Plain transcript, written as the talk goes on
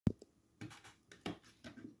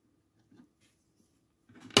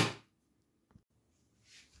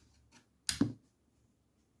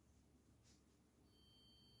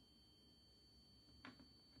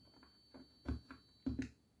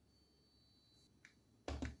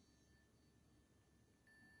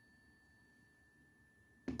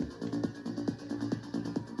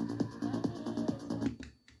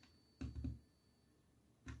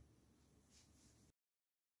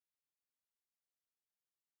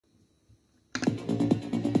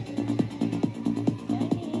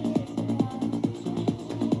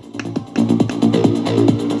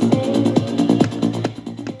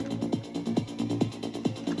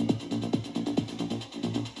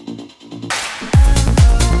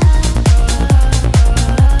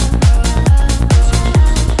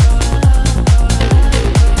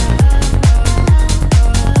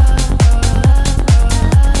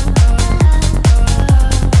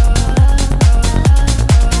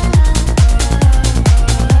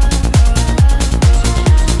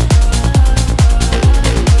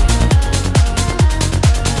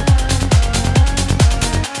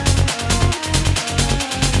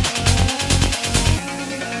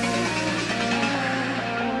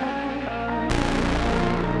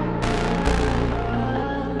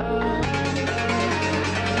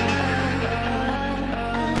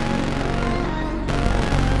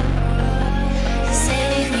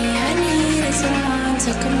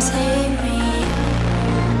to come save me.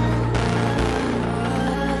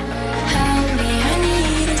 Help me, I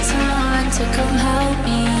needed someone to come help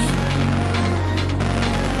me.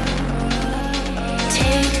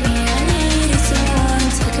 Take me, I needed someone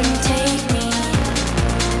to come take me.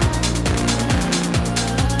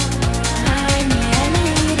 Find me, I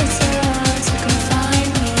needed someone to come find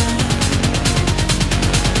me.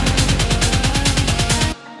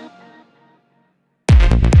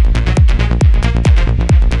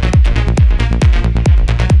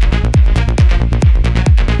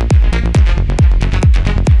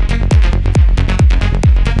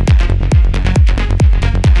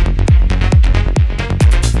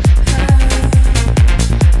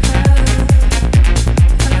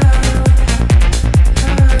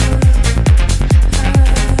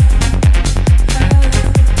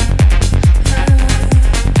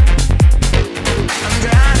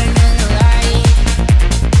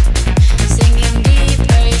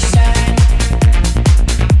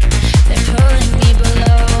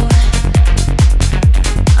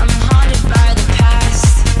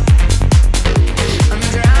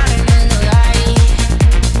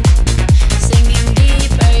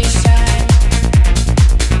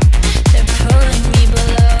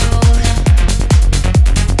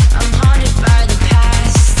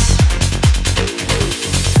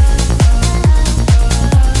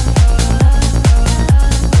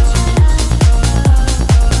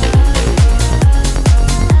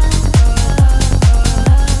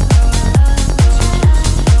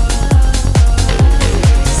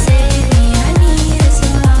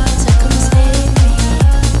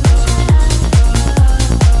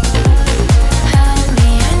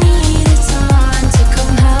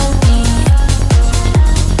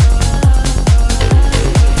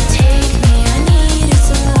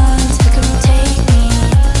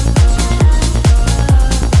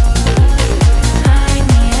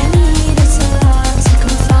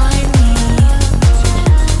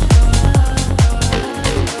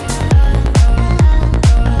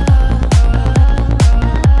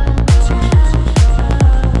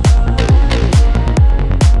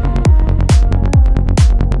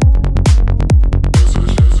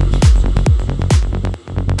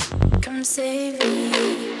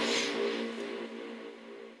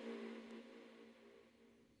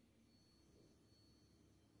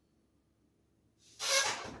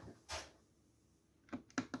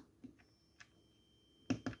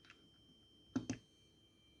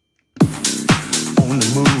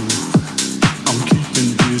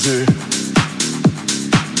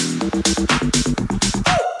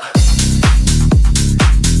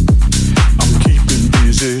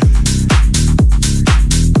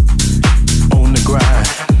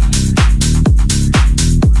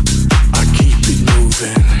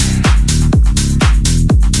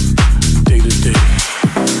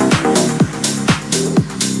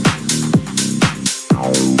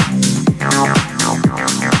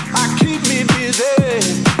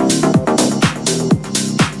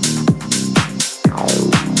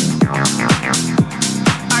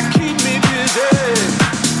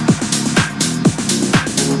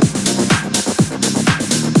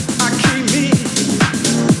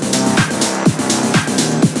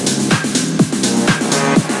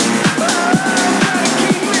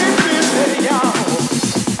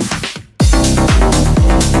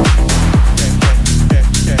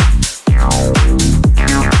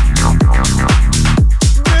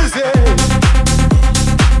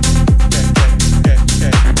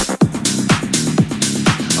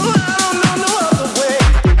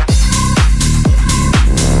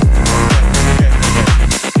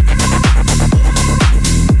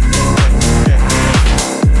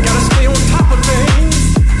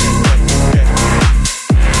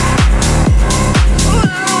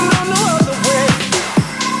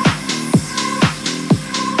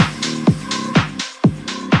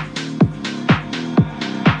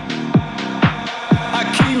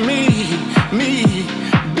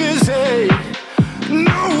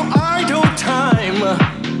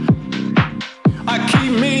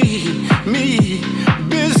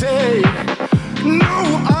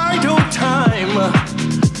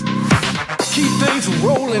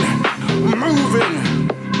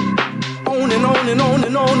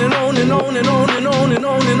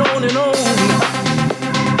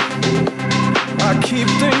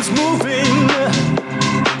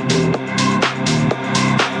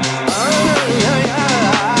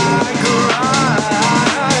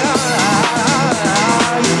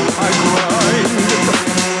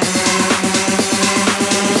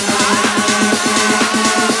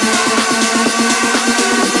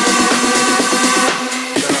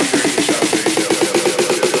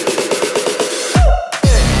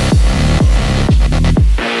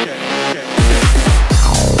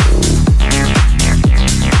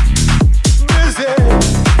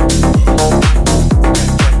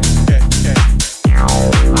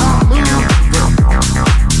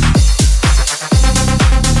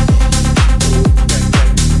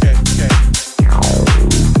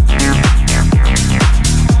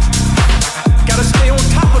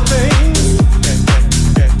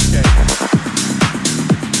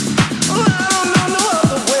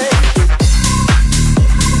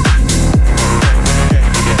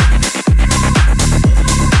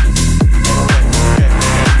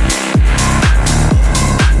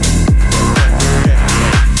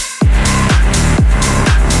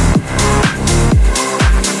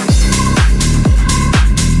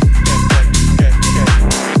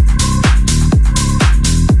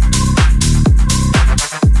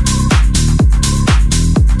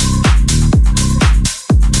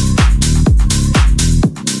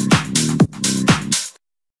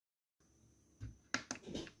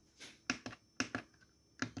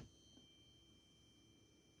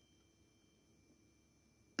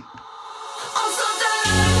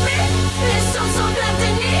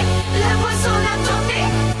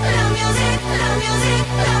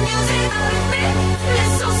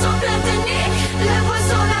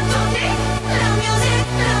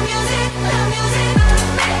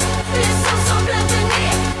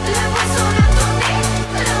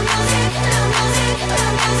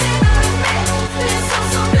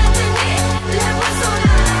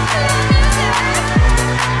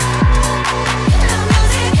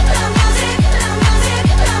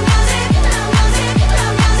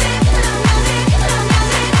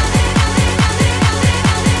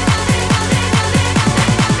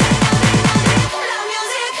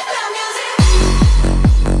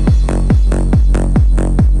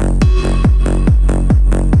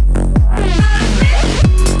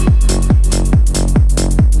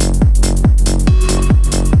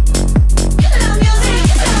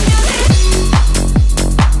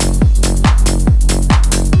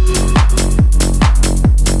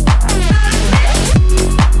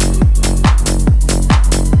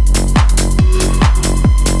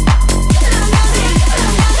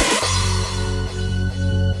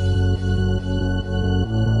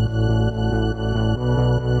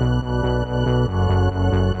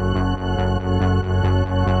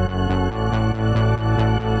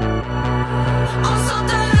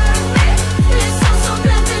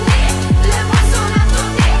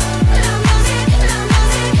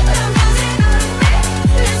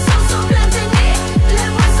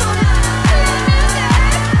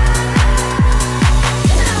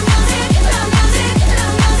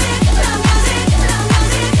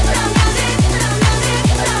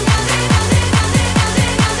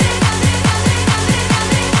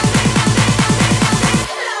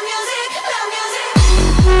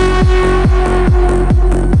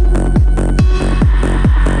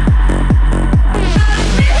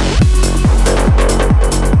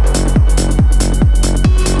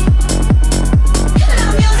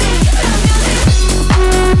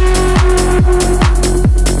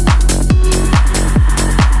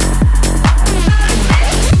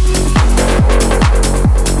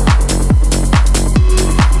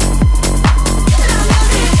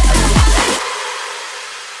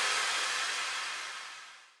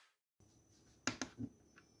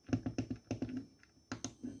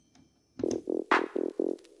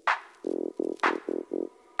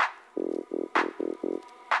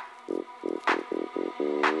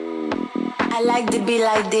 I like to be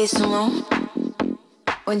like this, you know.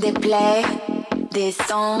 When they play these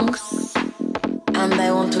songs and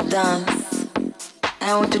I want to dance,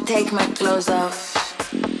 I want to take my clothes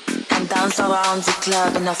off and dance around the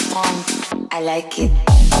club in a funk. I like it.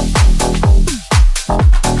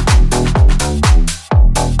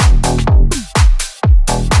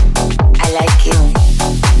 I like it.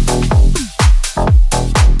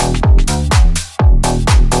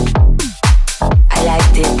 I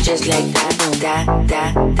liked it just like that, that,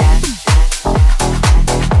 that, that.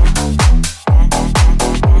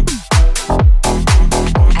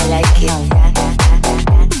 I like it.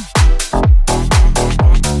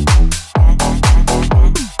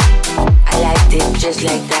 I liked it just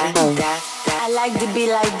like that, that, that. I like to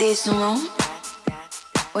be like this, you know.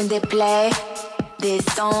 When they play these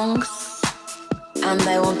songs and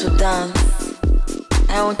I want to dance,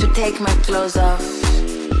 I want to take my clothes off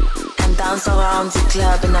and dance around the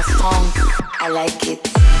club in a funk. I like it.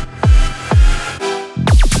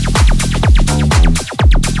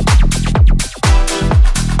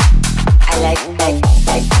 I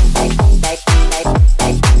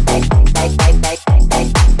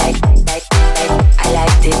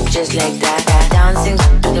liked it just like that, dancing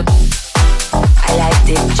to the. I liked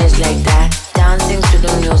it just like that, dancing to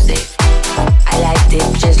the music. I liked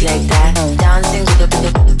it just like that, dancing to the.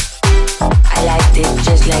 I liked it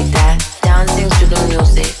just like that, dancing to the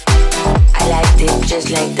music. I liked it just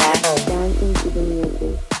like that, dancing to the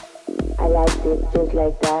music. I liked it just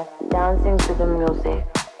like that, dancing to the music.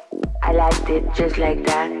 I liked it just like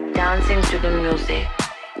that, dancing to the music.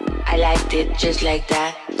 I liked it just like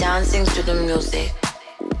that, dancing to the music.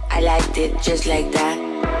 I liked it just like that.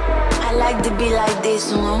 I like to be like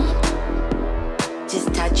this, you know.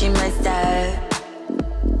 Just touching myself,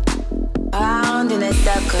 round in a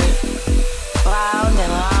circle, round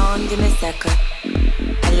and round in a circle,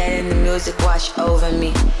 and letting the music wash over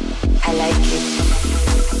me. I like it.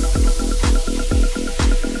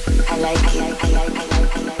 I like it. I like it.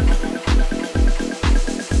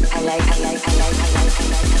 I like it. I like it. I like it.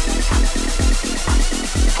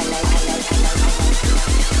 I like it.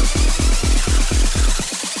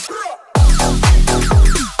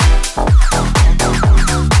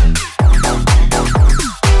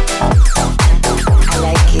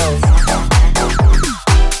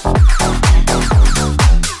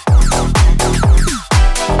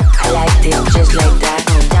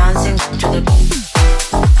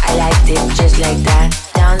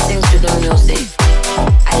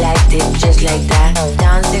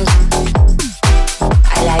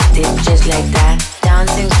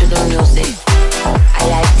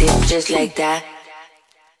 Like that.